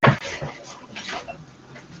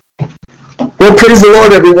Well, praise the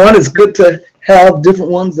Lord, everyone. It's good to have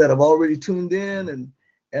different ones that have already tuned in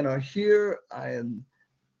and are here. I am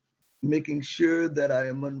making sure that I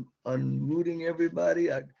am unmuting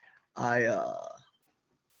everybody. I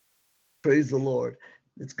praise the Lord.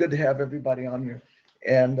 It's good to have everybody on here,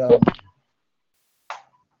 and you're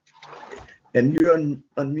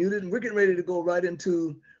unmuted. And we're getting ready to go right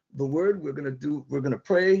into the Word. We're gonna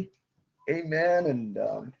pray, Amen.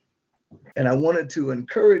 And I wanted to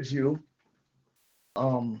encourage you.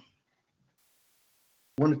 Um,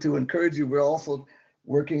 We're also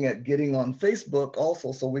working at getting on Facebook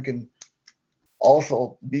also, so we can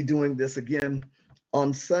also be doing this again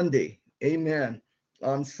on Sunday. Amen.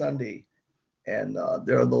 On Sunday. And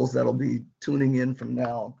there are those that'll be tuning in from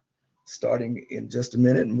now, starting in just a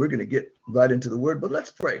minute. And we're going to get right into the word. But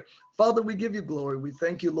let's pray. Father, we give you glory. We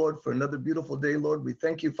thank you, Lord, for another beautiful day, Lord. We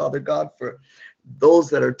thank you, Father God, for those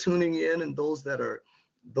that are tuning in and those that are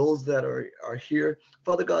here,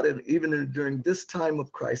 Father God, and even during this time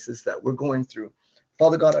of crisis that we're going through.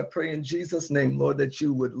 Father God, I pray in Jesus' name, Lord, that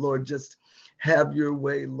you would, Lord, just have your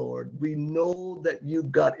way, Lord. We know that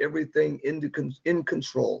you've got everything in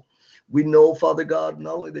control. We know, Father God,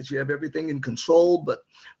 not only that you have everything in control, but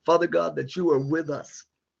Father God, that you are with us.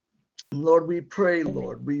 Lord, we pray,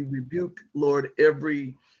 Lord, we rebuke, Lord,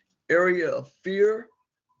 every area of fear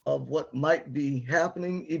of what might be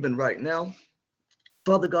happening even right now.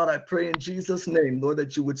 Father God, I pray in Jesus' name, Lord,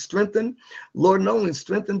 that you would strengthen, Lord, not only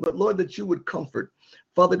strengthen, but Lord, that you would comfort.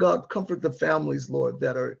 Father God, comfort the families, Lord,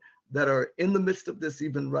 that are in the midst of this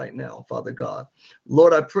even right now, Father God.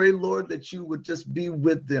 Lord, I pray, Lord, that you would just be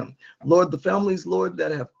with them. Lord, the families, Lord, that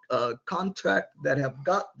have that have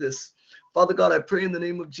got this. Father God, I pray in the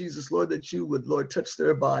name of Jesus, Lord, that you would, Lord, touch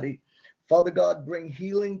their body. Father God, bring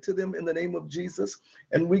healing to them in the name of Jesus.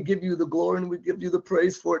 And we give you the glory and we give you the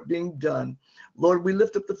praise for it being done. Lord, we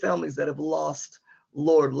lift up the families that have lost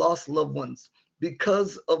loved ones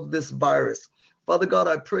because of this virus. Father God,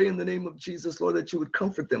 I pray in the name of Jesus, Lord, that you would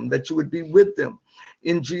comfort them, that you would be with them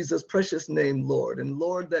in Jesus' precious name, Lord. And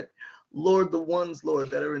Lord, the ones, Lord,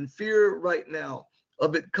 that are in fear right now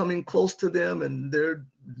of it coming close to them and they're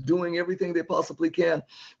doing everything they possibly can,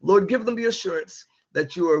 Lord, give them the assurance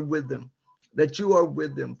that you are with them,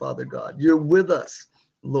 Father God. You're with us,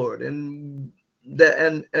 Lord, and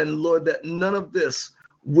Lord, that none of this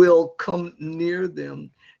will come near them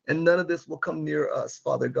and none of this will come near us,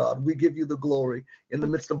 Father God. We give you the glory in the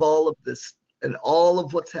midst of all of this and all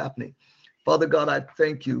of what's happening. Father God, I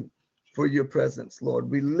thank you for your presence, Lord.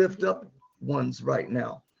 We lift up ones right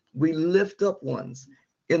now. We lift up ones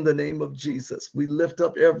in the name of Jesus. We lift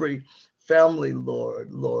up every family,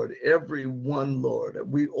 Lord, everyone, Lord.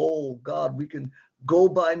 God, we can go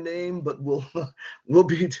by name, but we'll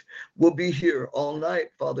be here all night,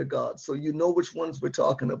 Father God. So you know which ones we're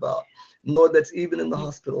talking about. Lord, that's even in the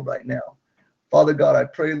hospital right now. Father God, I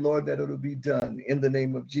pray, Lord, that it'll be done in the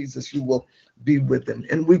name of Jesus. You will be with them.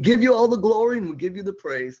 And we give you all the glory and we give you the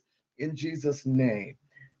praise in Jesus' name.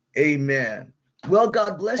 Amen. Well,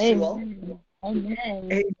 God bless you all.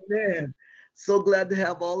 Amen. Amen. So glad to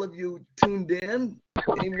have all of you tuned in.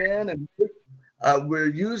 Amen. And we're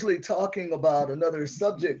usually talking about another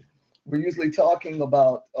subject. We're usually talking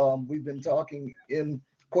about, we've been talking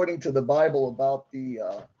according to the Bible, about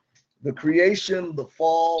the creation, the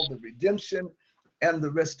fall, the redemption, and the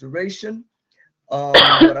restoration.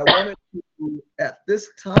 But I wanted to, at this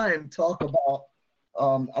time, talk about,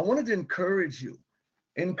 I wanted to encourage you.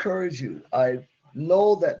 I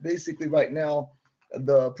know that basically right now,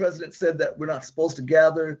 the president said that we're not supposed to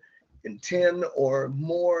gather in 10 or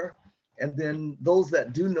more. And then those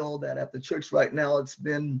that do know that at the church right now, it's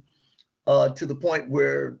been to the point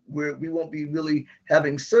where we won't be really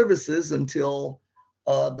having services until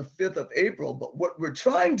the 5th of April. But what we're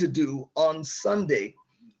trying to do on Sunday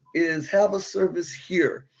is have a service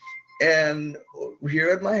here and here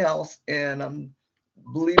at my house. And I'm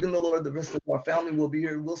believing the Lord, the rest of our family will be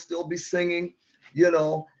here. We'll still be singing,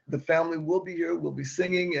 the family will be here. We'll be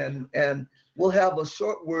singing and we'll have a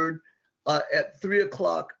short word at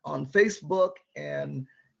 3:00 on Facebook and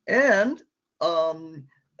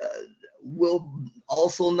we'll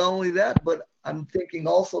also, not only that, but I'm thinking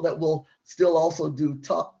also that we'll still also do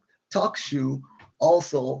talk shoe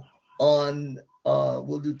also on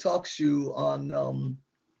we'll do talk shoe on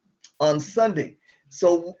Sunday.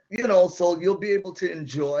 So so you'll be able to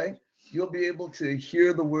enjoy, you'll be able to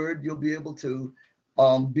hear the word, you'll be able to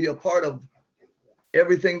be a part of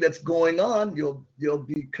everything that's going on. You'll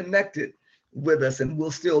be connected with us and we'll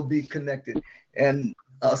still be connected. And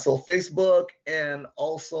so Facebook and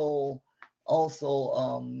also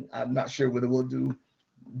I'm not sure whether we'll do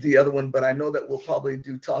the other one, but I know that we'll probably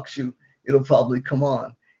do talk shoe it'll probably come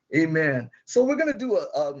on. Amen. So we're going to do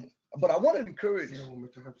but I want to encourage. Say it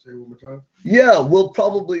one more time. Yeah, we'll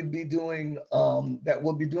probably be doing that.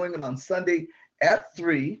 We'll be doing it on Sunday at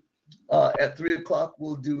 3. At 3 o'clock,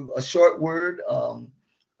 we'll do a short word.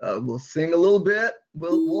 We'll sing a little bit.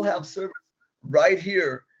 We'll have service right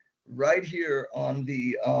here on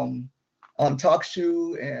the on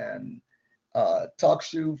TalkShoe and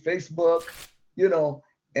TalkShoe Facebook,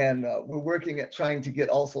 and we're working at trying to get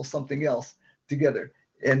also something else together,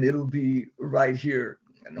 and it'll be right here,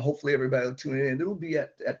 and hopefully everybody will tune in. It'll be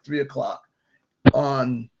at 3 o'clock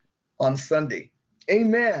on Sunday.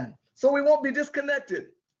 Amen. So we won't be disconnected.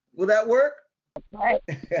 Will that work? Right.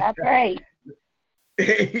 That's right.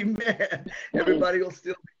 Amen. Everybody will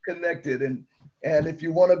still be connected, and if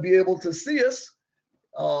you want to be able to see us,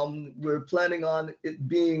 we're planning on it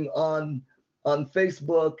being on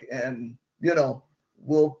Facebook, and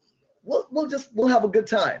we'll have a good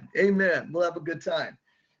time. Amen. We'll have a good time.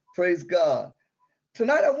 Praise God.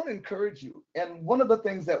 Tonight I want to encourage you, and one of the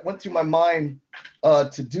things that went through my mind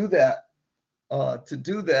to do that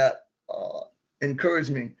encourage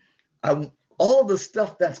me. All of the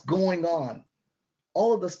stuff that's going on,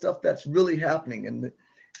 all of the stuff that's really happening,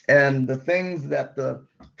 and the things that the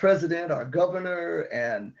president, our governor,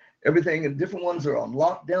 and everything, and different ones are on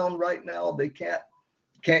lockdown right now. They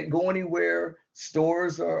can't go anywhere.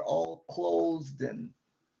 Stores are all closed, and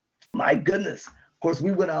my goodness. Of course,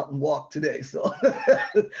 we went out and walked today, so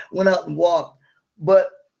went out and walked. But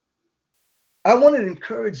I want to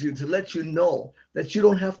encourage you to let you know that you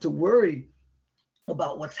don't have to worry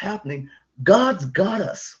about what's happening. God's got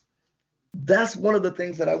us. That's one of the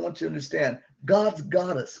things that I want you to understand. God's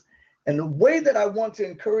got us. And the way that I want to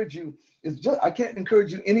encourage you is I can't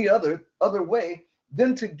encourage you any other way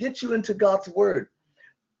than to get you into God's word.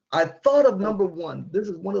 I thought of number one. This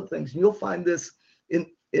is one of the things. You'll find this in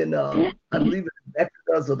I believe in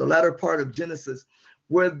Exodus or the latter part of Genesis,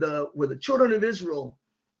 where the children of Israel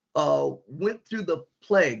went through the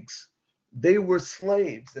plagues. They were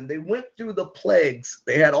slaves, and they went through the plagues.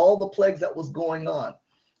 They had all the plagues that was going on.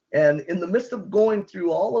 And in the midst of going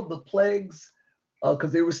through all of the plagues,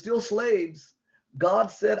 because they were still slaves, God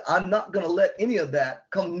said, I'm not going to let any of that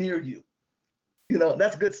come near you.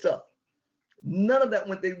 That's good stuff. None of that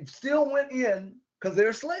they still went in because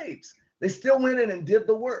they're slaves. They still went in and did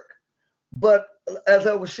the work. But as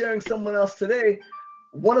I was sharing someone else today,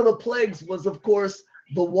 one of the plagues was, of course,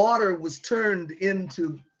 the water was turned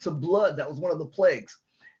into blood. That was one of the plagues.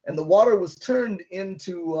 And the water was turned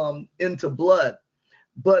into blood.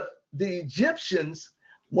 But the Egyptians,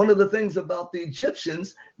 one of the things about the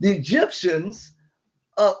Egyptians,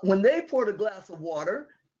 when they poured a glass of water,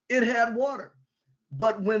 it had water.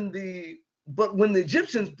 But when the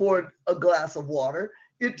Egyptians poured a glass of water,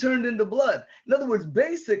 it turned into blood. In other words,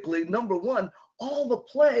 basically, number one, all the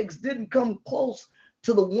plagues didn't come close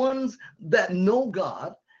to the ones that know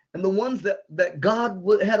God and the ones that God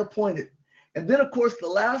had appointed. And then, of course, the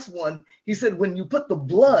last one, he said, when you put the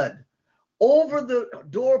blood over the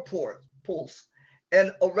door posts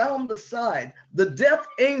and around the side, the death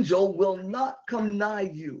angel will not come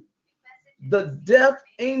nigh you. The death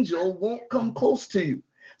angel won't come close to you.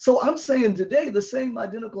 So I'm saying today the same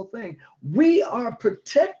identical thing. We are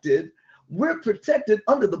protected. We're protected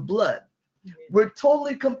under the blood. We're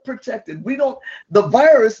totally protected. The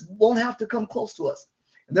virus won't have to come close to us.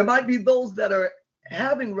 There might be those that are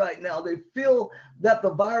having right now, they feel that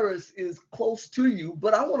the virus is close to you,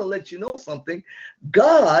 but I want to let you know something.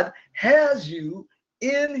 God has you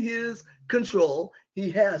in his control. He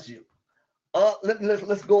has you.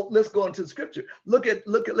 Let's go into scripture.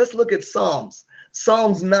 Let's look at Psalms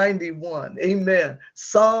 91. Amen.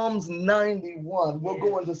 Psalms 91. We'll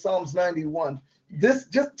go into Psalms 91.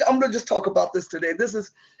 I'm going to just talk about this today. This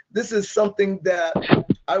is something that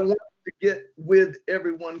I want to get with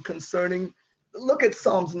everyone concerning. Look at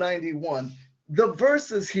Psalms 91. The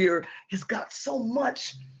verses here has got so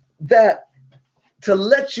much that to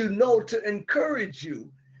let you know, to encourage you.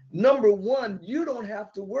 Number one, you don't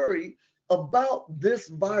have to worry about this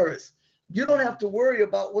virus. You don't have to worry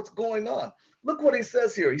about what's going on. Look what he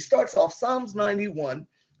says here. He starts off Psalms 91,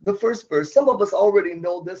 the first verse. Some of us already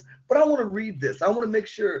know this, but I want to read this. I want to make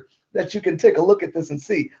sure that you can take a look at this and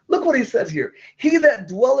see. Look what he says here. He that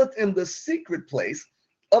dwelleth in the secret place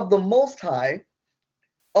of the Most High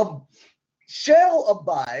shall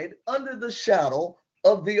abide under the shadow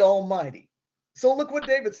of the Almighty. So look what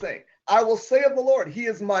David's saying. I will say of the Lord, he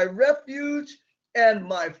is my refuge and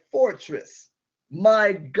my fortress,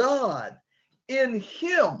 my God, in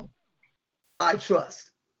him I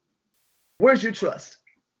trust. Where's your trust?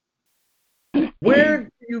 Where do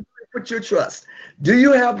you put put your trust? Do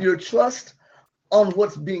you have your trust on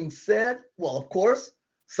what's being said? Well, of course,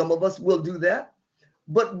 some of us will do that.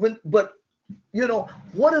 But what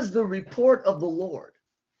is the report of the Lord?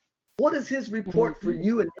 What is his report for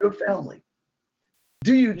you and your family?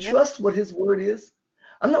 Do you trust what his word is?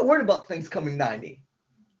 I'm not worried about things coming nigh me.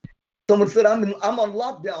 Someone said, I'm on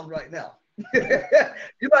lockdown right now.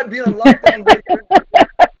 You might be on lockdown right now.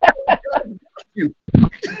 You.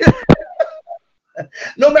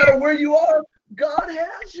 No matter where you are, God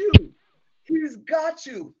has you. He's got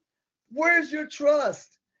you. Where's your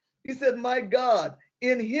trust? He said, my God,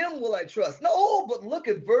 in him will I trust. No, but look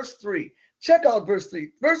at verse 3. Check out verse 3.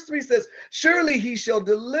 Verse 3 says, surely he shall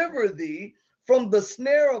deliver thee from the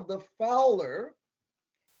snare of the fowler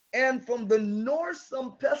and from the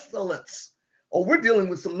noisome pestilence. Oh, we're dealing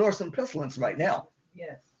with some noisome pestilence right now.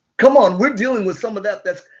 Yes. Come on, we're dealing with some of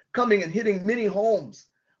that's coming and hitting many homes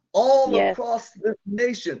all across this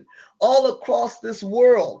nation, all across this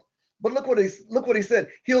world. But look what he said.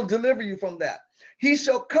 He'll deliver you from that. He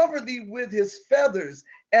shall cover thee with his feathers,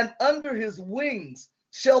 and under his wings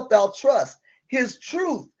shalt thou trust. His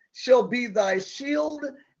truth shall be thy shield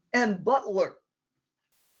and buckler.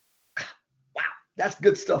 Wow, that's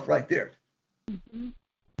good stuff right there. Mm-hmm.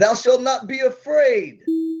 Thou shalt not be afraid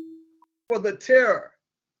for the terror.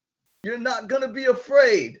 You're not going to be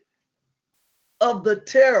afraid of the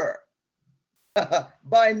terror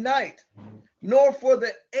by night, nor for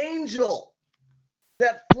the angel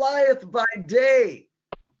that flieth by day.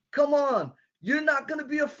 Come on, you're not going to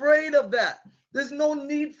be afraid of that. There's no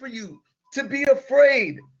need for you to be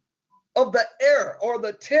afraid of the air or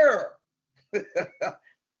the terror.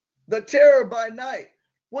 The terror by night.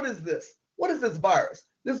 What is this? What is this virus?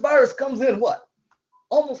 This virus comes in what?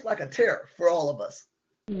 Almost like a terror for all of us.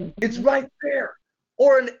 Mm-hmm. It's right there.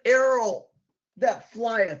 Or an arrow that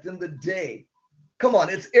flieth in the day. Come on,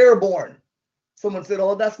 it's airborne. Someone said,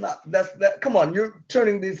 oh, that's that. Come on, you're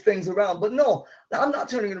turning these things around. But no, I'm not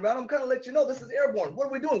turning it around. I'm kind of let you know this is airborne. What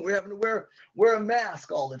are we doing? We're having to wear a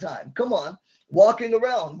mask all the time. Come on, walking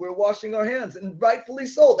around. We're washing our hands, and rightfully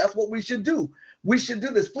so. That's what we should do. We should do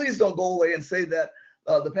this. Please don't go away and say that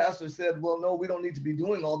the pastor said, well, no, we don't need to be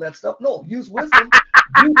doing all that stuff. No, use wisdom.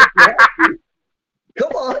 Do what you have to.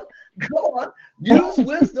 Come on. Use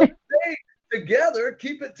wisdom. Stay together.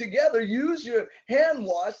 Keep it together. Use your hand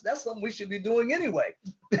wash. That's something we should be doing anyway.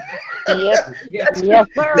 Yes, sir.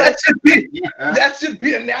 That should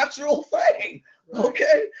be a natural thing.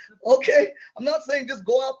 Okay. I'm not saying just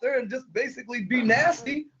go out there and just basically be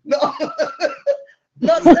nasty. No,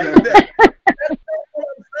 not saying that. That's not what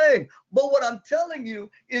I'm saying. But what I'm telling you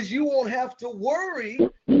is you won't have to worry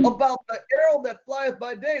about the arrow that flieth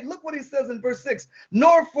by day. Look what he says in verse 6.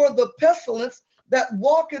 Nor for the pestilence that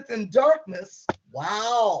walketh in darkness.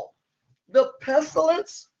 Wow. The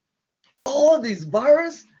pestilence, all of these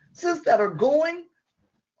viruses that are going,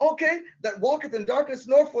 okay, that walketh in darkness,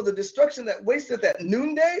 nor for the destruction that wasteth at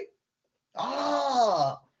noonday.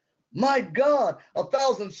 My God,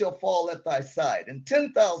 1,000 shall fall at thy side, and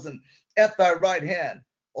 10,000 at thy right hand.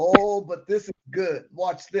 Oh, but this is good.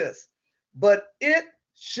 Watch this. But it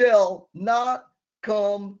shall not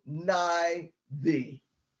come nigh thee.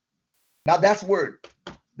 Now that's word.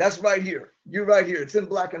 That's right here. You're right here. It's in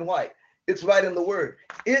black and white. It's right in the word.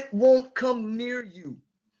 It won't come near you.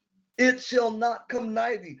 It shall not come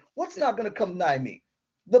nigh thee. What's not going to come nigh me?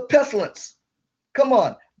 The pestilence. Come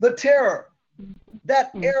on. The terror.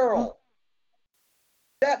 That arrow.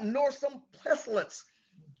 That noisome pestilence.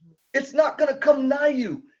 It's not going to come nigh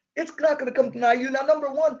you. It's not going to come nigh you. Now,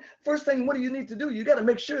 number one, first thing, what do you need to do? You got to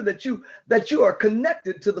make sure that you are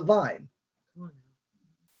connected to the vine.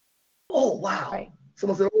 Oh, wow. Right.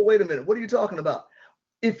 Someone said, oh, wait a minute. What are you talking about?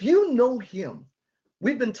 If you know him,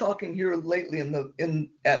 we've been talking here lately at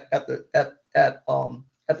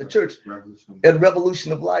the church at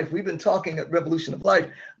Revolution of Life. We've been talking at Revolution of Life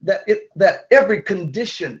that every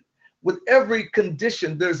condition, with every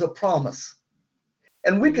condition, there's a promise.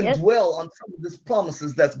 And we can dwell on some of these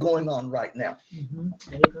promises that's going on right now. Mm-hmm.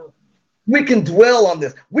 There you go. We can dwell on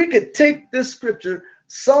this. We could take this scripture,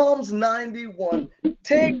 Psalms 91,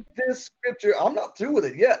 take this scripture. I'm not through with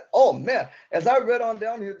it yet. Oh, man. As I read on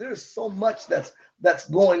down here, there's so much that's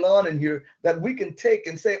going on in here that we can take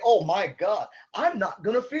and say, oh, my God, I'm not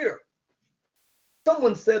going to fear.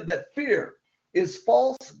 Someone said that fear is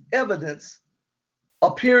false evidence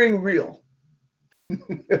appearing real.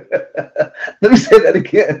 Let me say that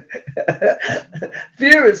again.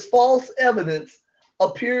 Fear is false evidence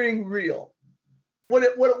appearing real.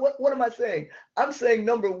 What am I saying? I'm saying,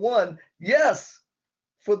 number one, yes,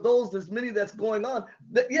 for those, there's many that's going on,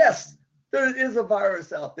 that yes, there is a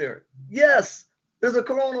virus out there. Yes, There's a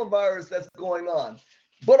coronavirus that's going on,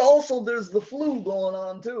 but also there's the flu going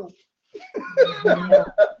on too.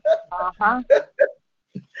 Uh-huh.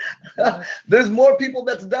 There's more people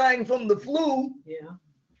that's dying from the flu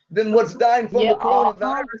than what's dying from the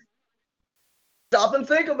coronavirus. Stop and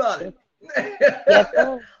think about it. Yes,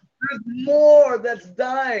 sir. There's more that's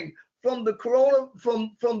dying from the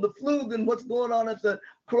from the flu than what's going on at the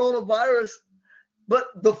coronavirus. But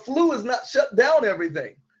the flu has not shut down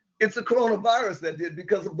everything. It's the coronavirus that did,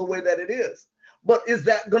 because of the way that it is. But is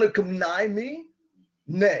that going to come nigh me?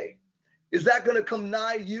 Nay. Is that going to come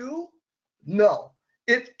nigh you? No.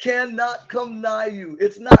 It cannot come nigh you.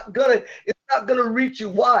 It's not gonna reach you.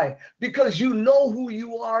 Why? Because you know who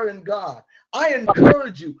you are in God. I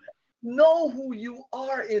encourage you, know who you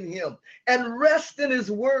are in him and rest in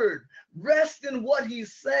his word. Rest in what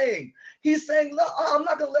he's saying. He's saying, no, I'm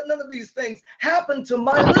not going to let none of these things happen to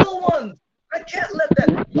my little ones. I can't let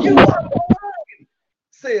that. You are mine,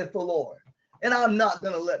 saith the Lord. And I'm not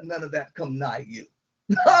going to let none of that come nigh you.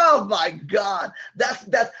 Oh my God. That's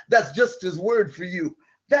just his word for you.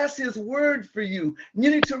 That's his word for you.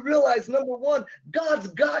 You need to realize, number one, God's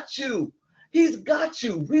got you. He's got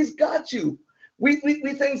you. He's got you. We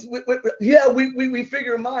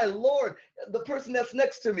figure, my Lord, the person that's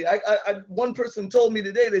next to me. One person told me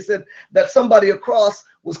today, they said that somebody across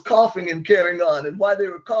was coughing and carrying on, and while they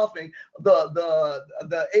were coughing,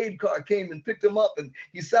 the aid car came and picked him up, and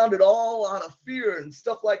he sounded all out of fear and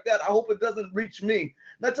stuff like that. I hope it doesn't reach me.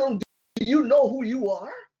 And I told him, do you know who you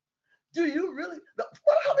are? Do you really?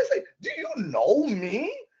 How they say? Do you know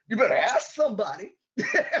me? You better ask somebody.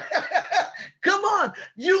 Come on,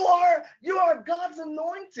 you are God's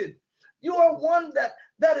anointed. You are one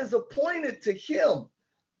that is appointed to him.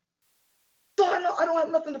 So I don't have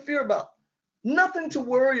nothing to fear about, nothing to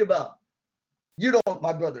worry about. You don't,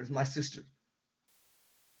 my brothers, my sisters.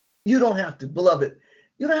 You don't have to, beloved.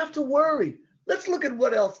 You don't have to worry. Let's look at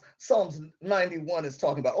what else Psalms 91 is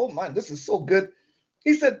talking about. Oh my, this is so good.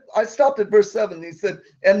 He said, I stopped at verse 7. He said,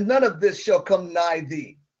 and none of this shall come nigh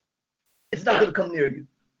thee. It's not going to come near you.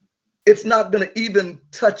 It's not going to even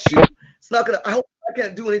touch you. It's not going to, I hope I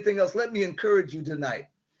can't do anything else. Let me encourage you tonight.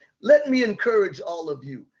 Let me encourage all of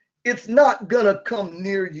you. It's not going to come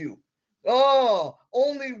near you. Oh,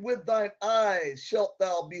 only with thine eyes shalt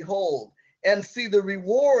thou behold and see the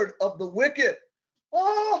reward of the wicked.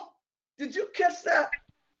 Oh, did you catch that?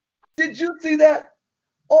 Did you see that?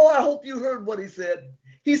 Oh, I hope you heard what he said.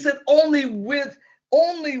 He said, only with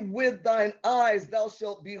thine eyes thou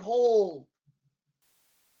shalt behold.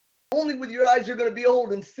 Only with your eyes you're going to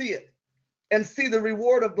behold and see it, and see the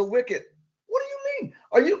reward of the wicked. What do you mean?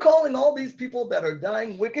 Are you calling all these people that are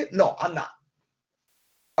dying wicked? No, I'm not.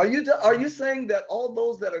 Are you saying that all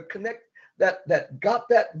those that are that got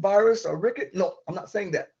that virus are wicked? No, I'm not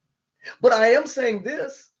saying that. But I am saying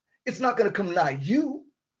this: it's not going to come nigh you.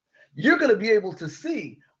 You're going to be able to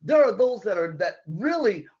see. There are those that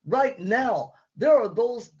really right now. There are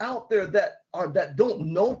those out there that don't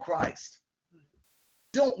know Christ,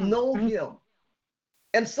 don't know him.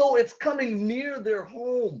 And so it's coming near their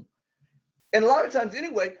home. And a lot of times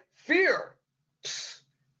anyway, fear,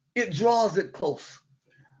 it draws it close.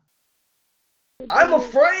 I'm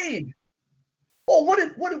afraid. Oh,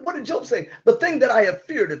 what did Job say? The thing that I have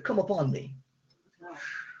feared had come upon me.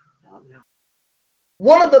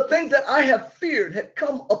 One of the things that I have feared had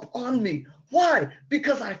come upon me. Why?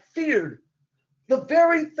 Because I feared. The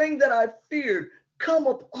very thing that I feared come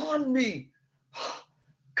upon me.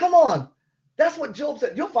 Come on. That's what Job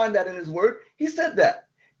said. You'll find that in his word. He said that.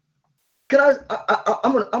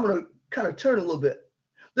 I'm gonna kind of turn a little bit.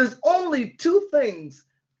 There's only two things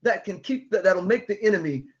that can that'll make the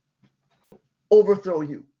enemy overthrow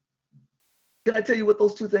you. Can I tell you what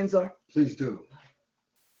those two things are? Please do.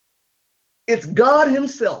 It's God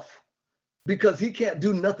himself, because he can't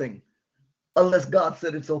do nothing unless God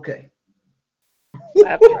said it's okay.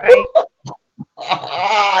 That's right.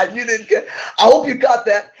 You didn't get. I hope you got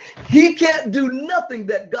that. He can't do nothing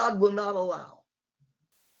that God will not allow.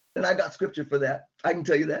 And I got scripture for that. I can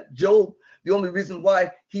tell you that. Job, the only reason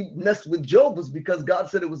why he messed with Job was because God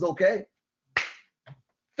said it was okay.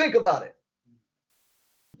 Think about it.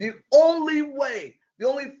 The only way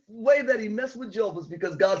that he messed with Job was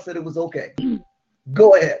because God said it was okay.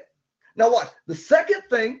 Go ahead. Now watch. The second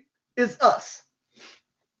thing is us.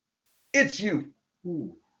 It's you.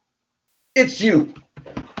 It's you.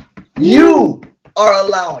 You are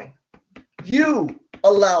allowing. You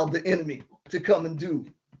allow the enemy to come and do.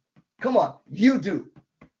 Come on, you do.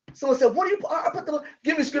 Someone said, what do you,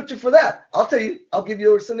 give me scripture for that. I'll tell you, I'll give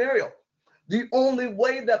you a scenario. The only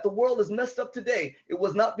way that the world is messed up today, it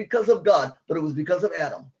was not because of God, but it was because of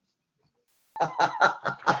Adam.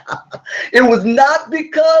 It was not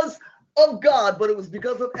because of God, but it was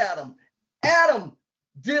because of Adam. Adam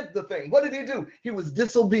did the thing. What did he do? He was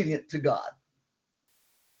disobedient to God.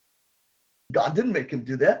 God didn't make him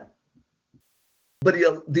do that. But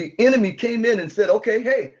the enemy came in and said, okay,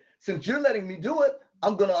 hey, since you're letting me do it,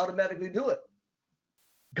 I'm going to automatically do it.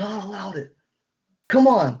 God allowed it. Come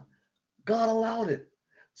on. God allowed it.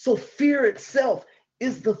 So fear itself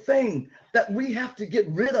is the thing that we have to get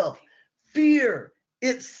rid of. Fear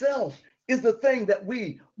itself is the thing that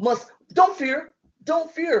we must. Don't fear.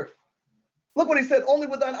 Don't fear. Look what he said. Only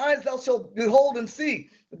with thine eyes thou shalt behold and see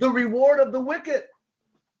the reward of the wicked.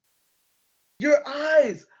 Your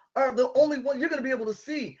eyes are the only one. You're going to be able to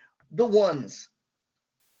see the ones.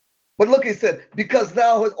 But look, he said, because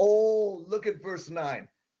thou hast, look at verse 9.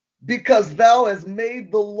 Because thou hast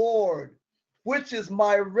made the Lord, which is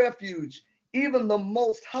my refuge, even the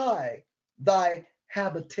Most High, thy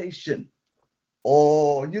habitation.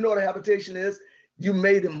 Oh, you know what a habitation is? You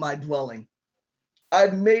made him my dwelling.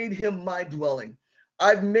 I've made him my dwelling.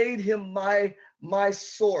 I've made him my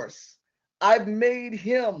source. I've made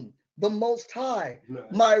him the Most High,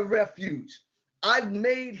 my refuge. I've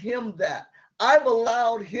made him that. I've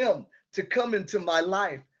allowed him to come into my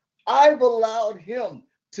life. I've allowed him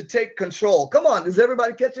to take control. Come on, is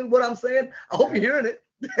everybody catching what I'm saying? I hope you're hearing it.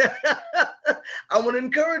 I want to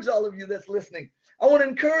encourage all of you that's listening. I want to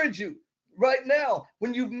encourage you right now.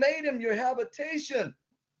 When you've made him your habitation,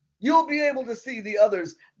 you'll be able to see the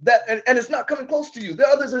others that, and it's not coming close to you. The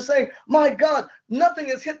others are saying, my God, nothing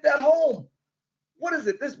has hit that home. What is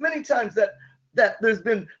it? There's many times that there's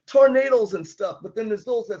been tornadoes and stuff, but then there's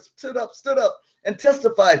those that stood up and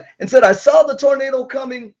testified and said, I saw the tornado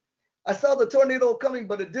coming,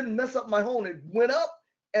 but it didn't mess up my home. It went up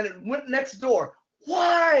and it went next door.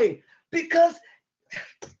 Why? Because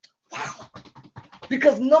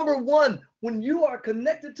number one, when you are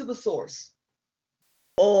connected to the source,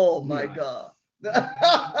 oh my God.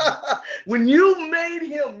 When you made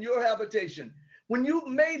him your habitation, when you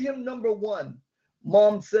made him number one,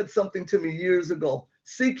 Mom said something to me years ago.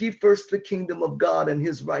 Seek ye first the kingdom of God and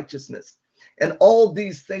his righteousness, and all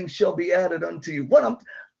these things shall be added unto you.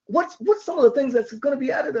 What's some of the things that's going to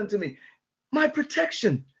be added unto me? My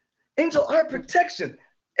protection. Angel, our protection.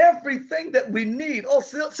 Everything that we need. Oh,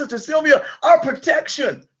 Sister Sylvia, our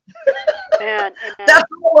protection. That's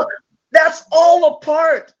all a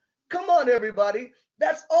part. Come on, everybody.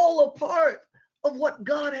 That's all a part of what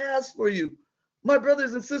God has for you. My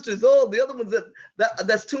brothers and sisters, the other ones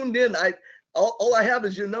that's tuned in, all I have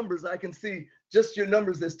is your numbers. I can see just your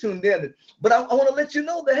numbers that's tuned in. But I want to let you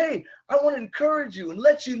know that, hey, I want to encourage you and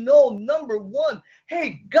let you know, number one,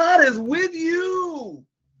 hey, God is with you.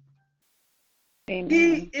 Amen.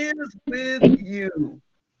 He is with you.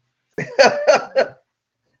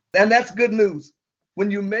 And that's good news. When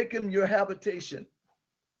you make him your habitation.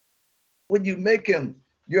 When you make him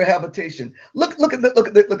your habitation. Look,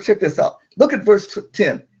 check this out. Look at verse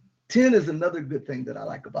 10. 10 is another good thing that I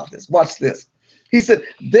like about this. Watch this. He said,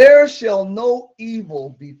 there shall no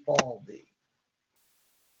evil befall thee.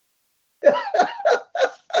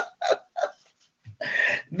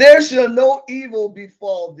 There shall no evil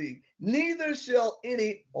befall thee, neither shall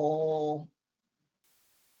any,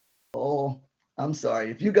 I'm sorry.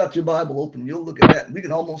 If you got your Bible open, you'll look at that.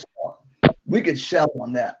 We could shout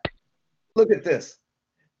on that. Look at this.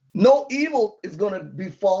 No evil is going to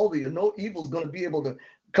befall thee, and no evil is going to be able to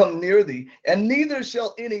come near thee, and neither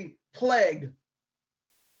shall any plague.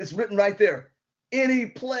 It's written right there. Any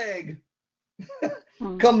plague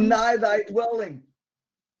come nigh thy dwelling.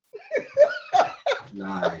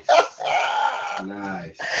 Nice.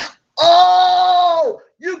 Nice. Oh,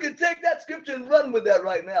 you can take that scripture and run with that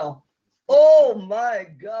right now. Oh my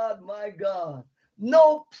God, my God.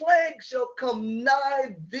 No plague shall come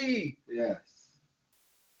nigh thee. Yes.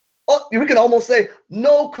 Oh, we can almost say,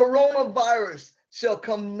 no coronavirus shall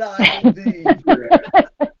come nigh thee.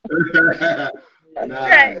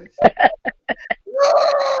 Nice.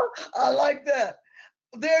 I like that.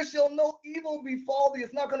 There shall no evil befall thee.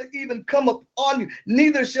 It's not going to even come upon you.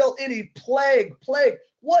 Neither shall any plague.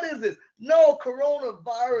 What is this? No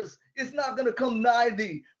coronavirus. It's not going to come nigh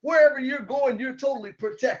thee. Wherever you're going, you're totally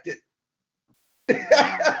protected.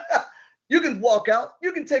 You can walk out.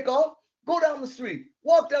 You can take off. Go down the street.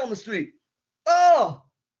 Walk down the street. Oh,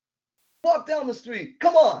 walk down the street.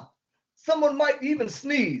 Come on. Someone might even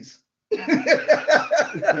sneeze. But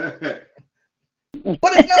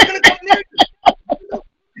it's not going to come near you.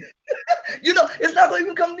 It's not going to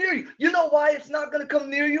even come near you. You know why it's not going to come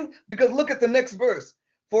near you? Because look at the next verse.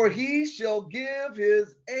 For he shall give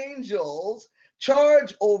his angels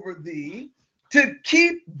charge over thee to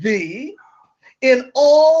keep thee in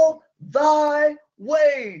all thy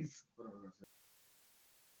ways.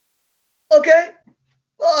 Okay?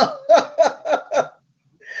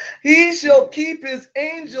 He shall keep his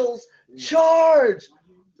angels charge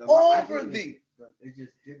over thee,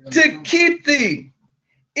 to keep thee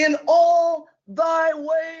in all thy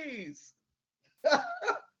ways.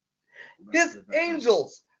 His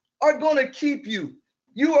angels are going to keep you.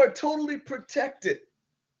 You are totally protected.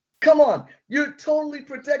 Come on, you're totally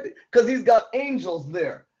protected because he's got angels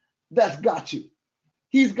there that's got you.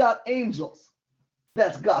 He's got angels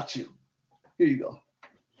that's got you. Here you go.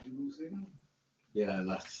 Yeah,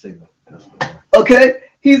 that's the signal. Okay,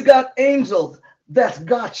 he's got angels that's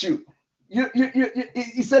got you.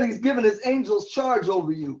 He said he's given his angels charge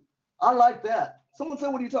over you. I like that. Someone said,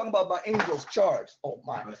 what are you talking about by angels charge? Oh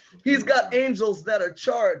my. He's got angels that are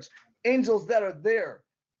charged, angels that are there.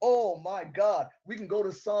 Oh my God. We can go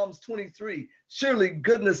to Psalms 23. Surely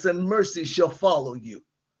goodness and mercy shall follow you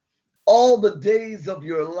all the days of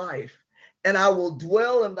your life, and I will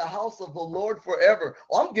dwell in the house of the Lord forever.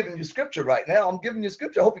 Oh, I'm giving you scripture right now. I'm giving you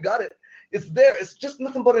scripture. I hope you got it. It's there. It's just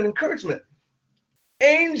nothing but an encouragement.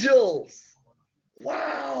 Angels,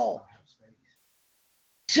 wow,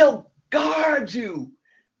 shall guard you,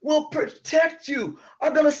 will protect you, are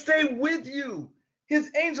going to stay with you. His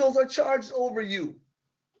angels are charged over you.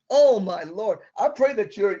 Oh, my Lord. I pray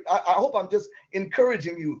that I hope I'm just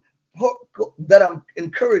encouraging you, that I'm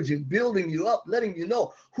encouraging, building you up, letting you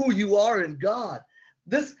know who you are in God.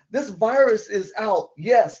 This virus is out.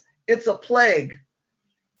 Yes, it's a plague,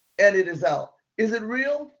 and it is out. Is it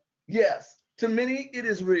real? Yes. To many, it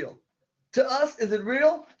is real. To us, is it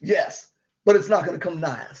real? Yes. But it's not going to come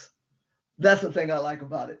nigh us. That's the thing I like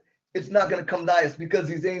about it. It's not going to come nigh us because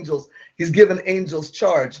these angels, he's given angels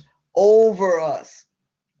charge over us.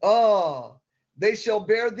 Oh, they shall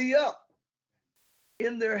bear thee up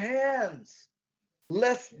in their hands,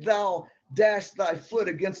 lest thou dash thy foot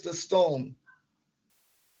against a stone.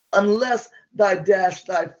 Unless thou dash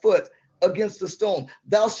thy foot against a stone,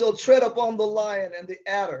 thou shalt tread upon the lion and the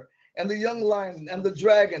adder, and the young lion and the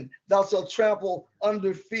dragon, thou shalt trample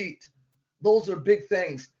under feet. Those are big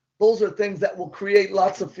things. Those are things that will create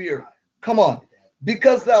lots of fear. Come on.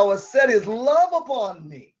 Because thou hast set his love upon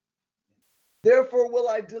me, therefore will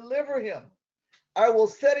I deliver him. I will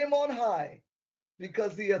set him on high,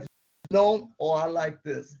 because he hath known, oh, I like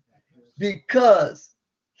this, because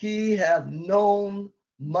he hath known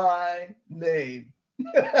my name.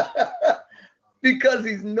 Because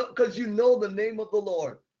you know the name of the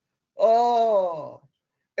Lord. Oh,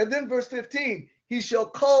 and then verse 15, he shall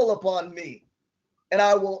call upon me, and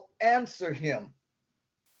I will answer him.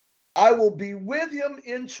 I will be with him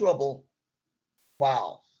in trouble.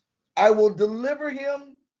 Wow. I will deliver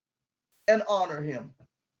him and honor him.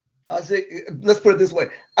 I say, let's put it this way.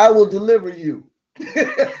 I will deliver you.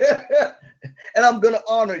 And I'm going to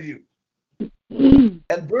honor you.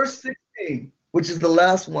 And verse 16, which is the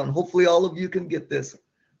last one. Hopefully all of you can get this.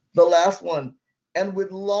 The last one. And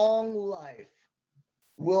with long life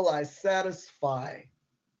will I satisfy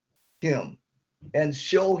him and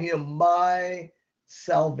show him my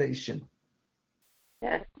salvation.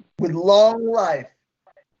 Yes. With long life,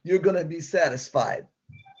 you're going to be satisfied.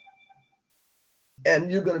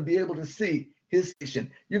 And you're going to be able to see his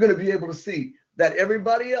salvation. You're going to be able to see that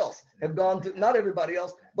everybody else have gone through, not everybody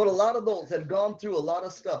else, but a lot of those have gone through a lot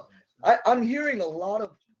of stuff. I'm hearing a lot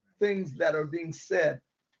of things that are being said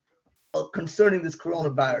concerning this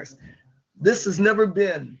coronavirus. This has never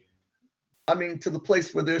been, to the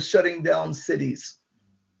place where they're shutting down cities.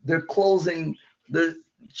 They're closing the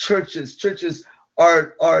churches. Churches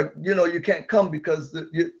are you can't come because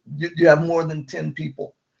you have more than 10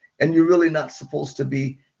 people. And you're really not supposed to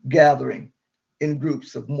be gathering in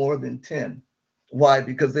groups of more than 10. Why?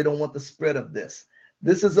 Because they don't want the spread of this.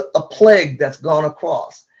 This is a plague that's gone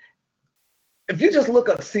across. If you just look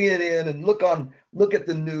at CNN and look at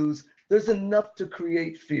the news, there's enough to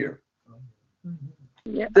create fear.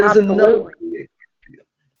 Yeah, There's enough absolutely. to create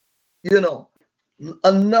fear.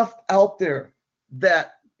 Enough out there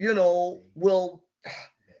that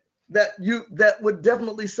that would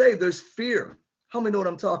definitely say there's fear. How many know what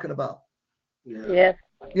I'm talking about? Yes.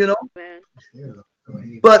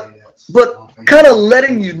 But kind of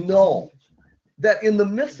letting you know that in the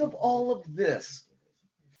midst of all of this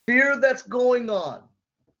fear that's going on,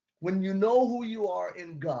 when you know who you are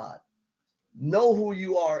in God,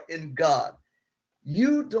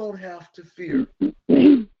 you don't have to fear.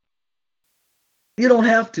 You don't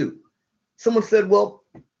have to. Someone said, well,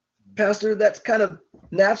 Pastor, that's kind of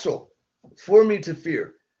natural for me to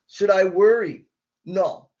fear. Should I worry?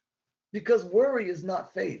 No, because worry is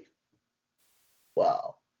not faith.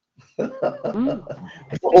 Wow. That's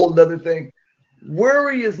a whole other thing.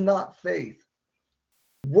 Worry is not faith.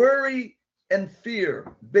 Worry and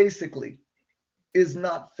fear, basically, is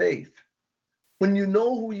not faith. When you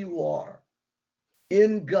know who you are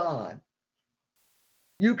in God,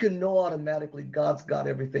 you can know automatically God's got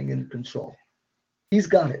everything in control. He's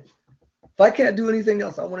got it. If I can't do anything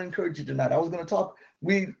else, I want to encourage you tonight. I was going to talk,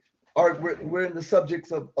 we're in the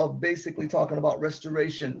subjects of basically talking about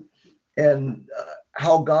restoration and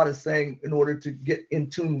how God is saying in order to get in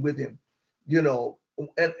tune with him,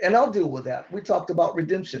 and I'll deal with that. We talked about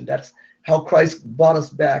redemption. That's how Christ brought us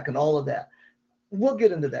back and all of that. We'll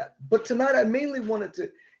get into that. But tonight, I mainly wanted to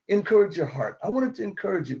encourage your heart. I wanted to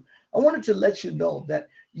encourage you. I wanted to let you know that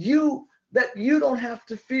you don't have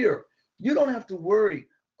to fear. You don't have to worry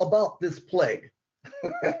about this plague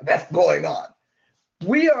that's going on.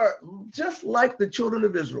 We are just like the children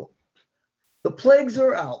of Israel. The plagues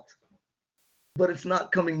are out, but it's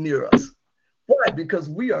not coming near us. Why? Because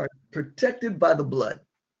we are protected by the blood.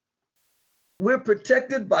 We're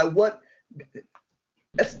protected by what?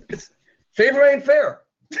 It's favor ain't fair.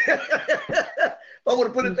 I want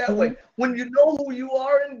to put it that way. When you know who you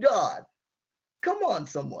are in God, come on,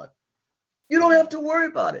 someone. You don't have to worry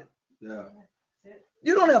about it. Yeah.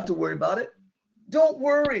 You don't have to worry about it. Don't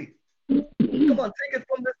worry. Come on, take it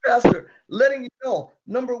from this pastor, letting you know,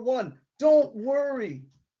 number one, don't worry.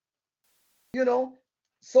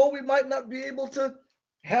 So we might not be able to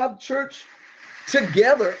have church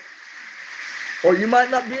together, or you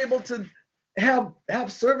might not be able to have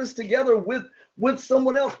service together with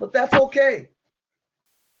someone else, but that's okay.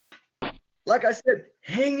 Like I said,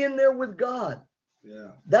 hang in there with God.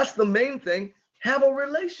 Yeah. That's the main thing. Have a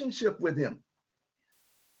relationship with him.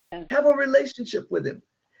 Have a relationship with him.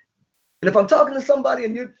 And if I'm talking to somebody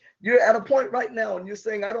and you're at a point right now and you're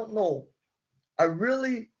saying, I don't know, I'm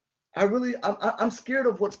scared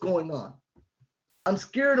of what's going on. I'm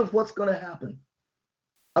scared of what's going to happen.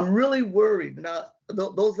 I'm really worried. Now,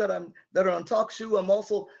 those that are on TalkShoe, I'm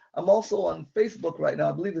also on Facebook right now.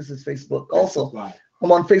 I believe this is Facebook. Also,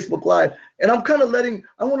 I'm on Facebook Live, and I'm kind of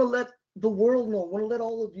I want to let the world know. I want to let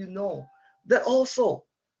all of you know that also.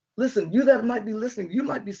 Listen, you that might be listening, you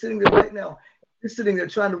might be sitting there right now. You're sitting there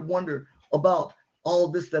trying to wonder about all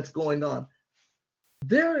this that's going on.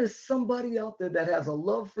 There is somebody out there that has a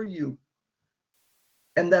love for you,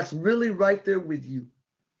 and that's really right there with you.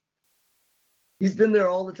 He's been there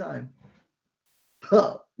all the time.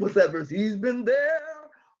 What's that verse? He's been there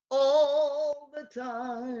all the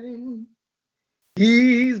time.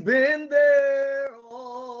 He's been there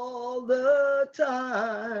all the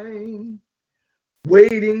time,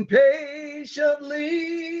 waiting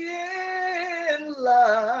patiently in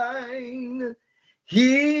line.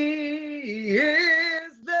 He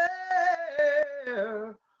is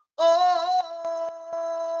there all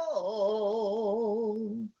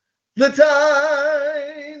the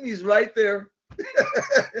time. He's right there.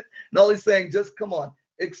 And all he's saying, just come on,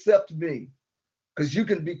 accept me, because you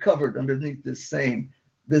can be covered underneath this same.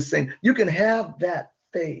 You can have that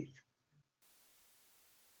faith.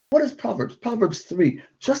 What is Proverbs? Proverbs 3,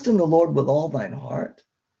 trust in the Lord with all thine heart,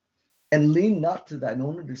 and lean not to thine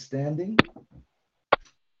own understanding,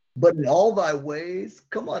 but in all thy ways,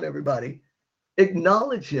 come on, everybody,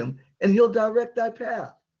 acknowledge him, and he'll direct thy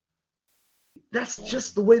path. That's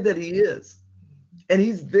just the way that he is. And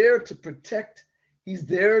he's there to protect. He's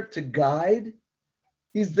there to guide.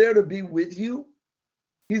 He's there to be with you.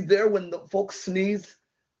 He's there when the folks sneeze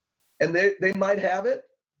and they might have it.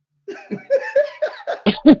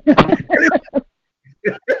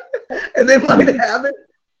 And they might have it.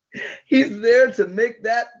 He's there to make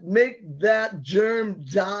that germ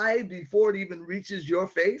die before it even reaches your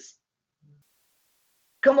face.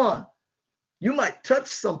 Come on. You might touch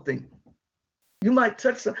something. I'm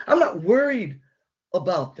not worried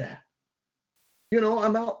about that.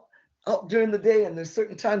 I'm out during the day, and there's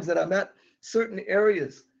certain times that I'm at certain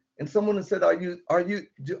areas, and someone has said, are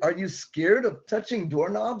you scared of touching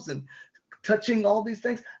doorknobs and touching all these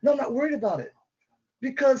things? No, I'm not worried about it,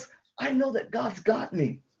 because I know that God's got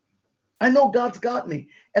me. I know God's got me,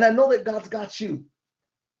 and I know that God's got you.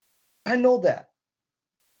 I know that.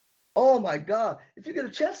 Oh my God. If you get a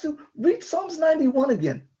chance to, read Psalms 91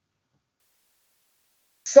 again.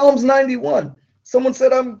 Psalms 91. Someone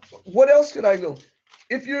said, what else should I go?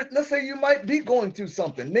 Let's say you might be going through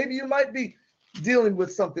something. Maybe you might be dealing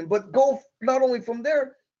with something, but go not only from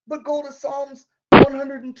there, but go to Psalms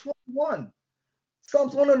 121.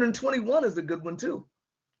 Psalms 121 is a good one too.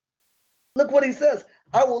 Look what he says.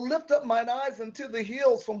 I will lift up mine eyes unto the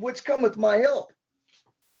hills from which cometh my help.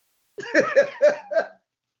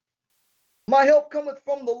 My help cometh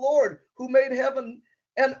from the Lord who made heaven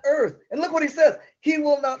and earth. And look what he says. He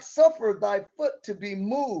will not suffer thy foot to be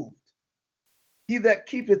moved. He that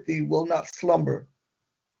keepeth thee will not slumber.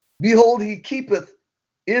 Behold, he keepeth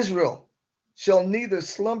Israel, shall neither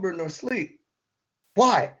slumber nor sleep.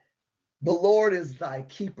 Why? The Lord is thy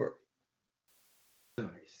keeper.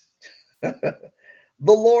 Nice. The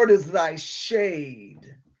Lord is thy shade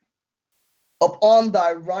upon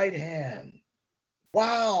thy right hand.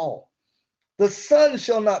 Wow. The sun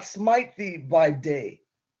shall not smite thee by day,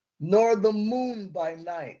 nor the moon by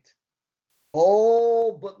night.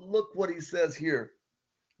 Oh, but look what he says here.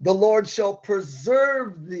 The Lord shall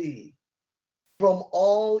preserve thee from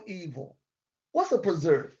all evil. What's a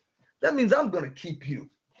preserve? That means I'm going to keep you.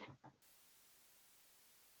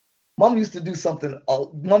 Mom used to do something a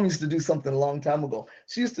long time ago.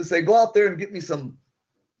 She used to say, go out there and get me some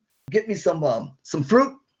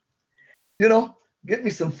fruit, get me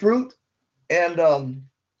some fruit and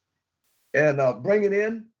bring it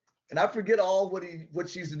in. And I forget all what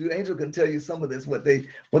she used to do. Angel can tell you some of this, what they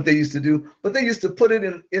used to do. But they used to put it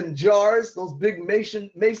in jars, those big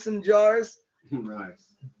mason jars.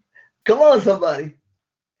 Nice. Come on, somebody.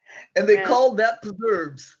 And they called that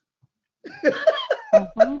preserves. I'm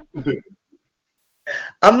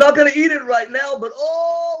not going to eat it right now, but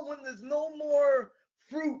when there's no more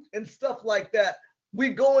fruit and stuff like that, we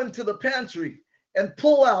go into the pantry and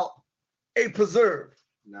pull out a preserve.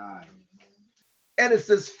 Nice. And it's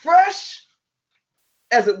as fresh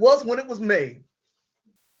as it was when it was made.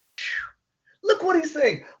 Look what he's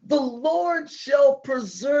saying. The Lord shall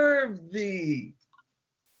preserve thee.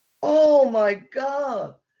 Oh my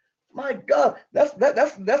God. My God. That's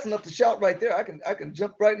enough to shout right there. I can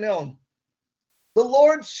jump right now. The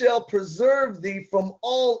Lord shall preserve thee from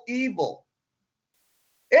all evil,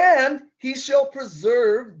 and he shall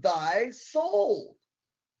preserve thy soul.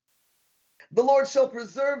 The Lord shall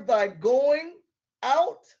preserve thy going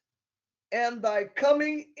out and thy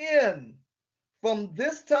coming in from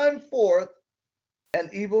this time forth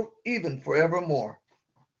and even forevermore.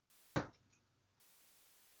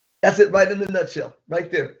 That's it right in the nutshell,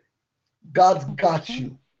 right there. God's got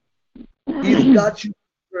you. He's got you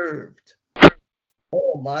preserved.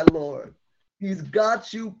 Oh, my Lord. He's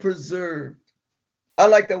got you preserved. I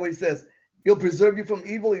like that way he says, he'll preserve you from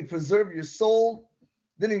evil. He'll preserve your soul.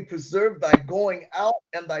 Then he preserve thy going out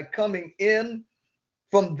and thy coming in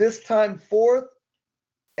from this time forth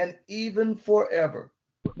and even forever.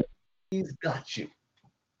 He's got you.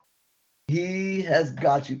 He has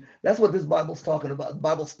got you. That's what this Bible's talking about.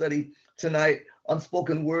 Bible study tonight,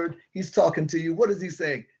 unspoken word. He's talking to you. What is he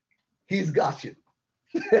saying? He's got you.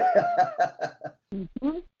 You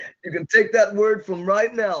can take that word from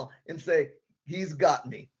right now and say, he's got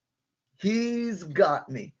me. He's got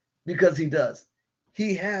me, because he does.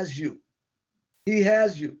 He has you. He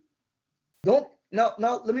has you. Now,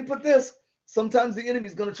 let me put this. Sometimes the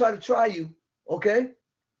enemy's going to try you, okay?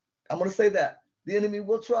 I'm going to say that. The enemy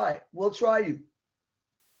will try you.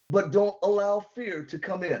 But don't allow fear to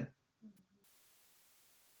come in.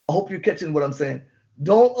 I hope you're catching what I'm saying.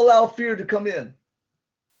 Don't allow fear to come in.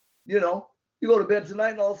 You know, you go to bed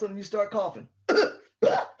tonight and all of a sudden you start coughing.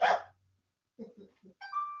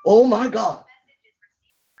 Oh my God.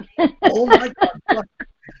 Oh my God.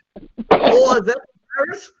 Oh, is that a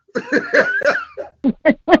virus?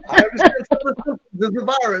 I understand some of this is a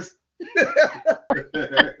virus.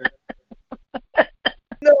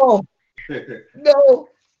 No.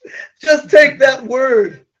 Just take that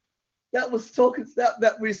word that was spoken,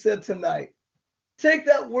 that we said tonight. Take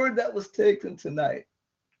that word that was taken tonight.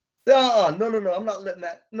 No, I'm not letting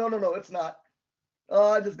that. No, it's not.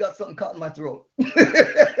 Oh, I just got something caught in my throat.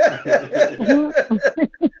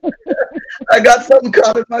 I got something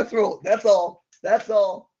caught in my throat. That's all.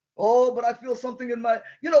 Oh, but I feel something in my,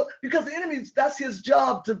 because the enemy, that's his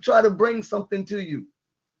job, to try to bring something to you.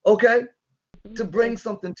 Okay? To bring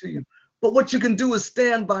something to you. But what you can do is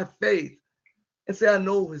stand by faith and say, I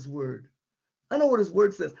know his word. I know what his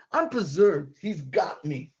word says. I'm preserved. He's got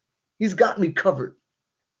me. He's got me covered.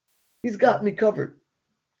 He's got me covered.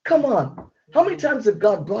 Come on. How many times have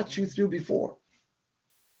God brought you through before?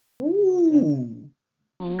 Ooh.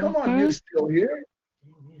 Come on, you're still here.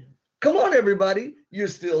 Come on, everybody. You're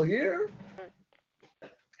still here.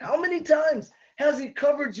 How many times has he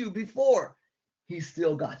covered you before? He's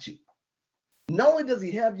still got you. Not only does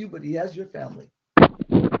he have you, but he has your family.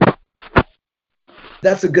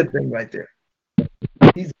 That's a good thing right there.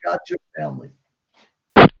 He's got your family.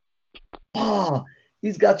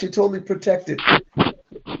 He's got you totally protected.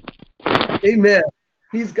 Amen.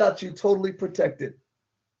 He's got you totally protected.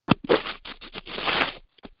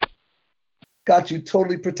 Got you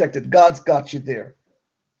totally protected. God's got you there.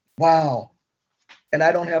 Wow. And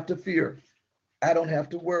I don't have to fear. I don't have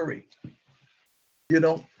to worry.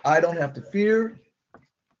 I don't have to fear,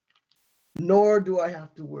 nor do I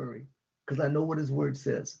have to worry, because I know what his word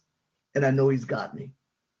says, and I know he's got me.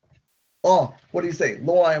 Oh, what do you say?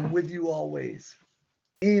 Lo, I am with you always,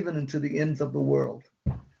 even unto the ends of the world.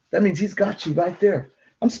 That means he's got you right there.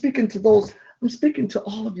 I'm speaking to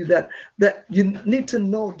all of you that you need to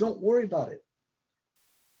know, don't worry about it.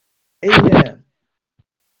 Amen.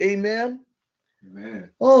 Amen. Amen.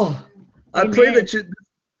 Oh, I Amen. pray that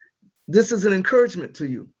this is an encouragement to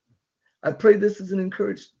you. I pray this is an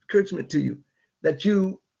encouragement to you, that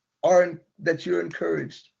you're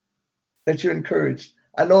encouraged. That you're encouraged.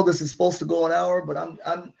 I know this is supposed to go an hour, but I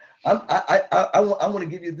want to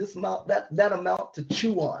give you this amount, that amount to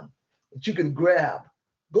chew on, that you can grab.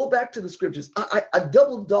 Go back to the scriptures. I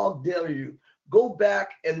double dog dare you. Go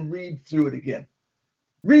back and read through it again.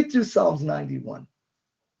 Read through Psalms 91.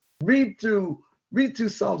 Read through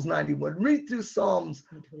Psalms 91. Read through Psalms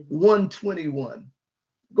 121.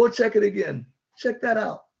 Go check it again. Check that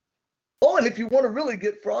out. Oh, and if you want to really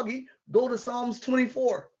get froggy, go to Psalms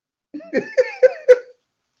 24.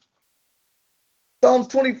 Psalms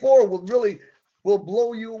 24 will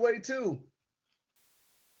blow you away too.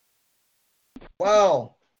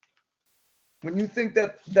 Wow. When you think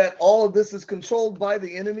that all of this is controlled by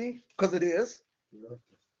the enemy, because it is.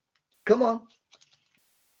 Come on.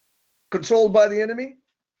 Controlled by the enemy.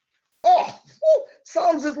 Oh,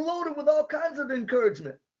 Psalms is loaded with all kinds of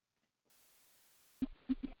encouragement.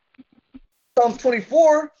 Psalms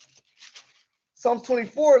 24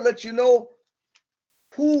 lets you know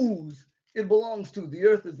whose it belongs to. The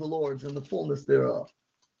earth is the Lord's and the fullness thereof.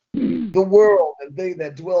 The world and they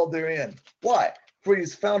that dwell therein. Why? For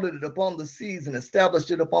he's founded it upon the seas and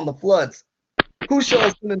established it upon the floods. Who shall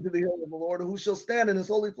ascend into the hill of the Lord, or who shall stand in his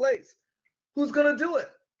holy place? Who's going to do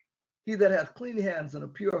it? He that hath clean hands and a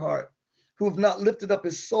pure heart, who have not lifted up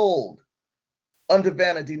his soul unto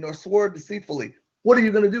vanity, nor swore deceitfully. What are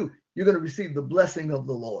you going to do? You're going to receive the blessing of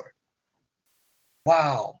the Lord.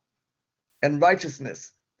 Wow. And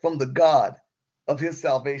righteousness from the God of his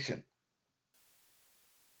salvation.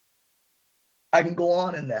 I can go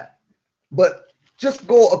on in that, but just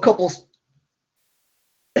go a couple.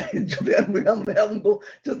 I'm having go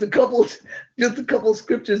just a couple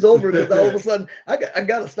scriptures over, because all of a sudden I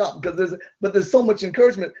got to stop, because there's so much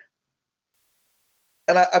encouragement,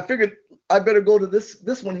 and I figured I better go to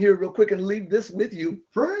this one here real quick and leave this with you.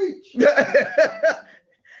 Preach.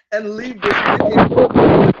 And leave this with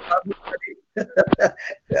you.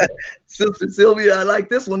 Sister Sylvia, I like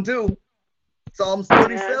this one too. Psalms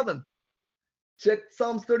 37. Check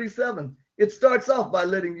Psalms 37. It starts off by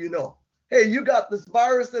letting you know, hey, you got this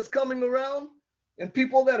virus that's coming around and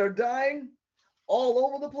people that are dying all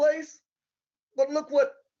over the place. But look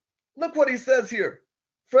what he says here.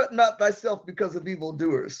 Fret not thyself because of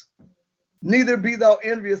evildoers, neither be thou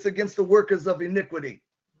envious against the workers of iniquity.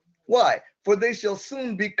 Why? For they shall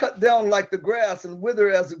soon be cut down like the grass and wither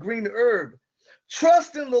as a green herb.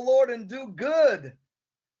 Trust in the Lord and do good,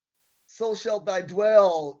 so shalt thou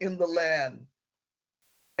dwell in the land,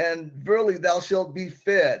 and verily thou shalt be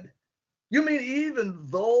fed. You mean even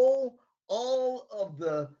though all of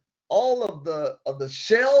the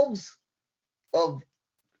shelves of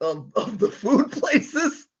the food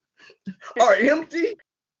places are empty?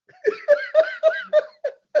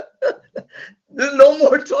 There's no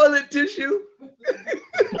more toilet tissue.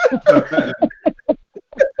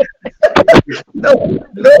 No.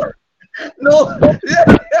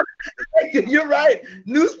 Yeah, you're right.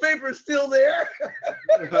 Newspaper's still there.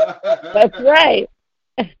 That's right.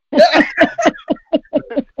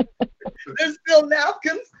 There's still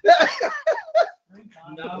napkins.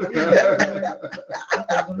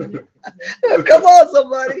 Come on,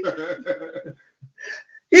 somebody.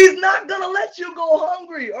 He's not going to let you go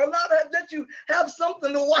hungry, or not let you have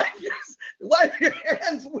something to wipe your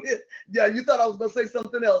hands with. Yeah, you thought I was going to say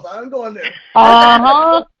something else. I'm going there.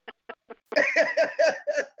 Uh-huh.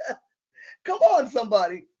 Come on,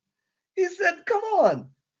 somebody. He said, come on.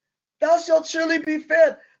 Thou shalt surely be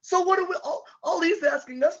fed. So what are we, all he's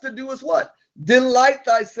asking us to do is what? Delight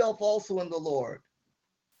thyself also in the Lord,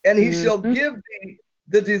 and he shall give thee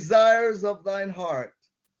the desires of thine heart.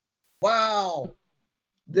 Wow.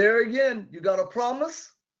 There again, you got a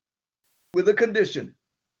promise with a condition.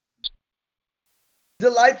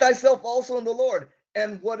 Delight thyself also in the Lord.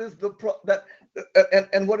 And what is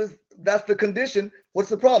that's the condition? What's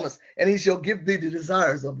the promise? And he shall give thee the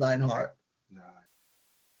desires of thine heart. Nice.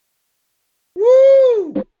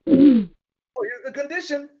 Woo! Oh, here's the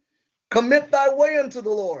condition. Commit thy way unto the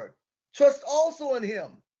Lord. Trust also in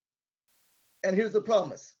him. And here's the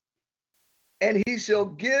promise. and he shall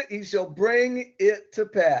bring it to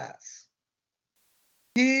pass.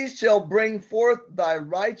 He shall bring forth thy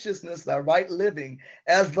righteousness, thy right living,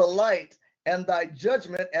 as the light, and thy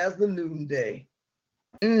judgment as the noonday.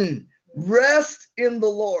 Rest in the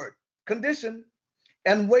Lord. Condition.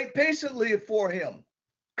 And wait patiently for him.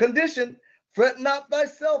 Condition. Fret not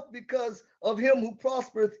thyself because of him who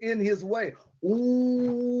prospereth in his way.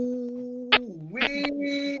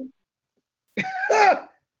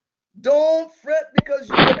 Don't fret because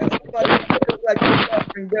you look at somebody who feels like they're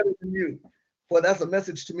prospering better than you. Well, that's a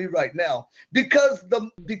message to me right now. Because of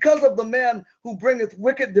the man who bringeth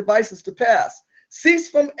wicked devices to pass. Cease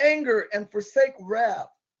from anger and forsake wrath.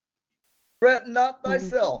 Fret not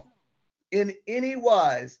thyself in any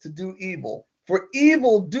wise to do evil, for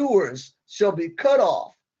evildoers shall be cut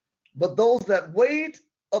off. But those that wait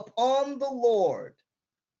upon the Lord,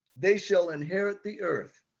 they shall inherit the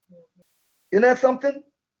earth. Isn't that something?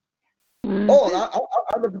 Oh,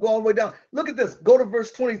 I'd love to go all the way down. Look at this. Go to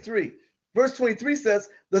verse 23. Verse 23 says,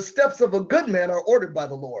 the steps of a good man are ordered by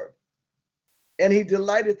the Lord, and he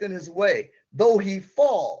delighteth in his way. Though he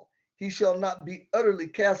fall, he shall not be utterly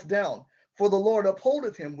cast down, for the Lord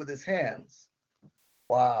upholdeth him with his hands.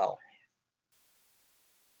 Wow.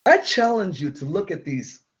 I challenge you to look at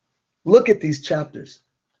these chapters.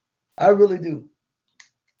 I really do.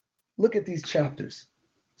 Look at these chapters.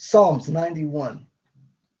 Psalms 91,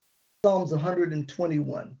 Psalms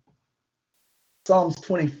 121, Psalms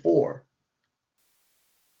 24,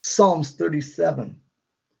 Psalms 37.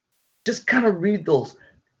 Just kind of read those.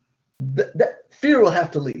 That fear will have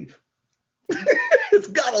to leave. It's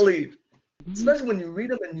got to leave. Especially when you read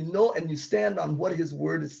them and you know and you stand on what his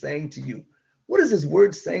word is saying to you. What is his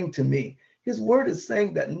word saying to me? His word is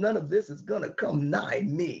saying that none of this is going to come nigh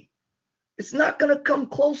me. It's not going to come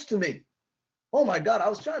close to me. Oh my God, I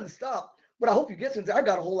was trying to stop, but I hope you get to I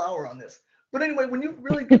got a whole hour on this. But anyway, when you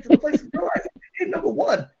really get to the place of realizing, hey, number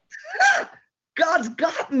one, God's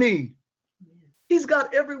got me. He's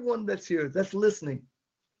got everyone that's here, that's listening.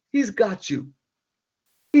 He's got you.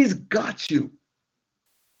 He's got you.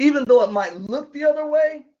 Even though it might look the other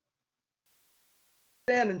way,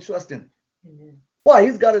 stand and trust him. Amen. Why?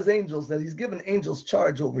 He's got his angels, that he's given angels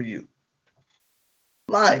charge over you.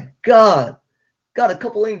 My God. Got a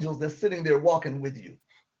couple angels that's sitting there walking with you.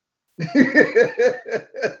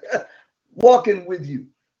 Walking with you.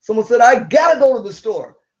 Someone said, I gotta go to the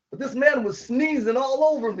store. But this man was sneezing all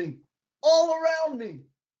over me, all around me.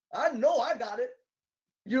 I know I got it.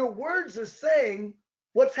 Your words are saying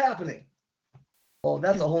what's happening. Oh,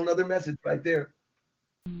 that's a whole nother message right there.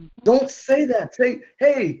 Don't say that. Say,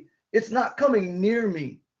 hey, it's not coming near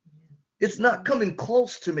me. It's not coming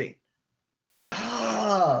close to me.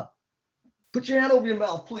 Put your hand over your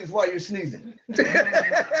mouth, please, while you're sneezing. Exactly.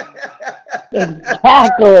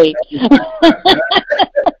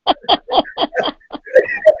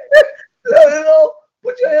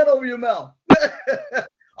 Put your hand over your mouth.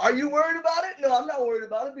 Are you worried about it? No, I'm not worried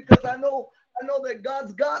about it because I know that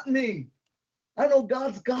God's got me. I know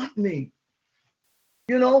God's got me.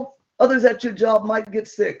 You know, others at your job might get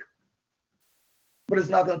sick, but it's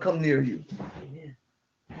not going to come near you.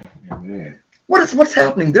 Amen. What's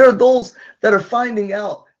happening? There are those that are finding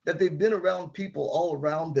out that they've been around people all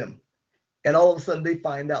around them, and all of a sudden they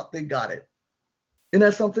find out they got it. Isn't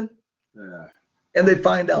that something? Yeah. And they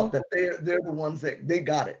find out that they're the ones that they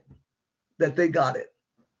got it, that they got it.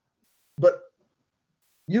 But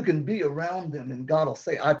you can be around them, and God will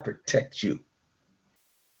say, "I protect you."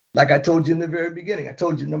 Like I told you in the very beginning. I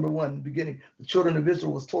told you, number one, in the beginning, the children of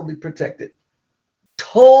Israel was totally protected.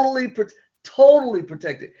 Totally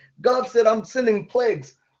protected. God said, I'm sending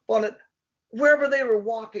plagues on it. Wherever they were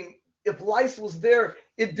walking, if lice was there,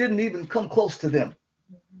 it didn't even come close to them.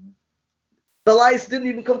 The lice didn't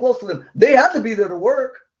even come close to them. They had to be there to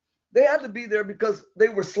work. They had to be there because they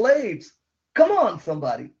were slaves. Come on,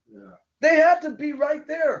 somebody. Yeah. They had to be right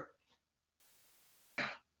there.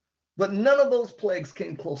 But none of those plagues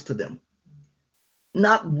came close to them.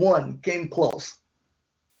 Not one came close.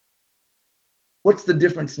 What's the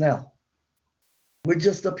difference now? We're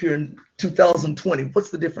just up here in 2020.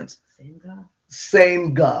 What's the difference? Same God.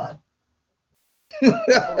 Same God. Nice.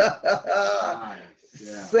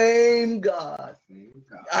 Yeah. Same God. Same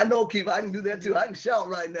God. I know, Keith, I can do that too. I can shout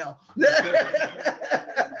right now.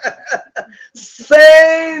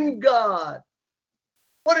 Same God.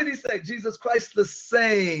 What did he say? Jesus Christ the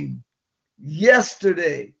same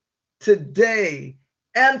yesterday, today,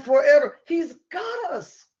 and forever. He's got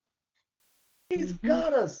us. He's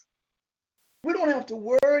got us. We don't have to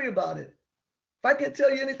worry about it. If I can't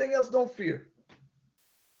tell you anything else, don't fear.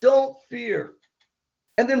 Don't fear.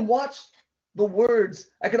 And then watch the words.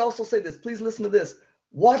 I could also say this. Please listen to this.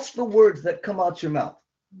 Watch the words that come out your mouth.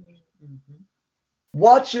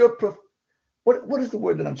 Watch your what is the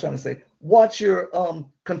word that I'm trying to say? Watch your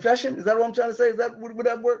confession. Is that what I'm trying to say? Is that would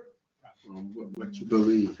that work? What you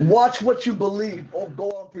believe. Watch what you believe. Oh,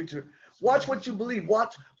 go on, preacher. Watch what you believe.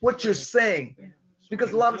 Watch what you're saying,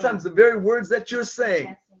 because a lot of times the very words that you're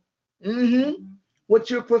saying, what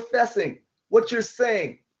you're professing, what you're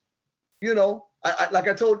saying, you know, like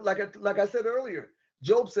I said earlier,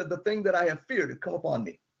 Job said, "The thing that I have feared has come upon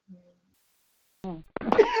me."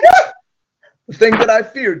 The thing that I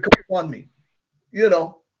feared come upon me, you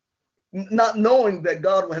know, not knowing that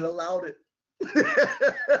God had allowed it.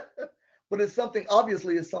 But it's something,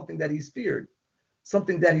 obviously, it's something that he's feared,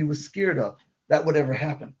 something that he was scared of that would ever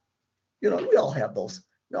happen. You know, we all have those.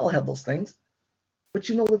 We all have those things. But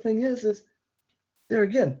you know, the thing is there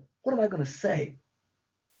again, what am I going to say?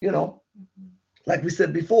 You know, like we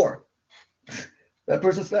said before, that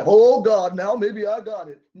person said, "Oh God, now maybe I got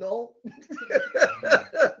it." No,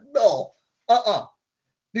 no,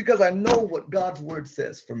 because I know what God's word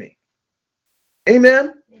says for me.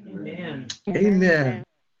 Amen. Amen. Amen.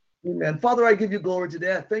 Amen. Father, I give you glory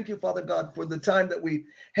today. I thank you, Father God, for the time that we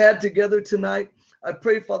had together tonight. I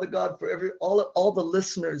pray, Father God, for all the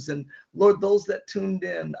listeners and Lord, those that tuned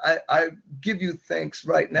in. I give you thanks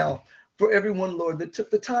right now for everyone, Lord, that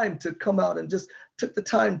took the time to come out and just took the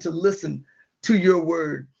time to listen to your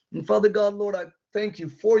word. And Father God, Lord, I thank you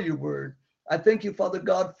for your word. I thank you, Father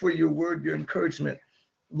God, for your word, your encouragement,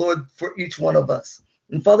 Lord, for each one of us.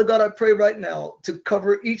 And Father God, I pray right now to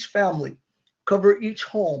cover each family, cover each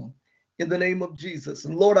home in the name of Jesus.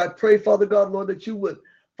 And Lord, I pray, Father God, Lord, that you would,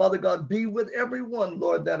 Father God, be with everyone,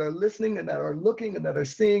 Lord, that are listening and that are looking and that are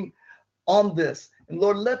seeing on this. And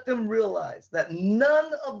Lord, let them realize that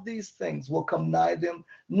none of these things will come nigh them.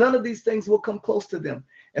 None of these things will come close to them.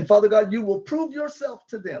 And Father God, you will prove yourself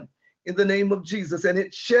to them in the name of Jesus. And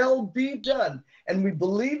it shall be done. And we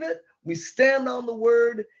believe it. We stand on the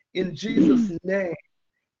word in Jesus' name.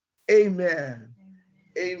 Amen.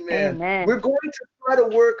 Amen. Amen. We're going to try to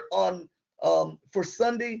work on for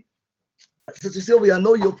Sunday. Sister Sylvia, I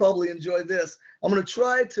know you'll probably enjoy this. I'm going to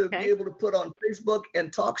try to be able to put on Facebook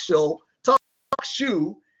and Talk Shoe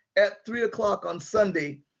at 3:00 on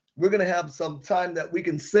Sunday. We're going to have some time that we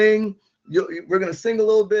can sing. We're going to sing a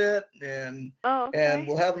little bit, and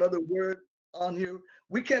we'll have another word on here.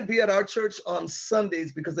 We can't be at our church on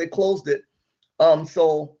Sundays because they closed it.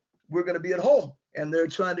 So we're going to be at home, and they're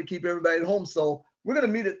trying to keep everybody at home. So we're going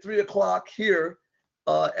to meet at 3:00 here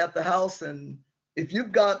at the house. And if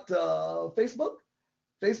you've got Facebook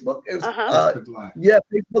is Facebook Live. yeah,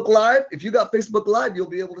 Facebook Live. If you got Facebook Live, you'll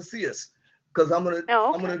be able to see us, because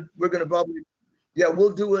we're gonna probably,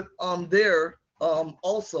 we'll do it on there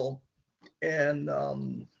also, and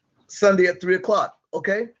Sunday at 3:00.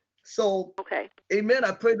 Okay, so amen.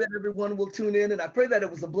 I pray that everyone will tune in, and I pray that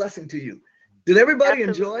it was a blessing to you. Did everybody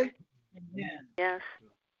enjoy? Yes.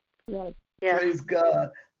 Yes. Yes. Praise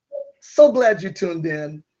God. So glad you tuned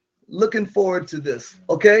in. Looking forward to this.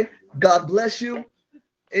 Okay. God bless you.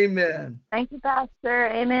 Amen. Thank you, Pastor.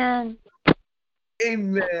 Amen.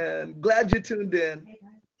 Amen. Glad you tuned in.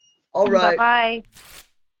 All right. Bye-bye.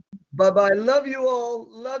 Bye-bye. Love you all.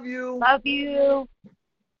 Love you. Love you.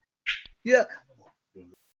 Yeah.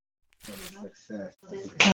 Success.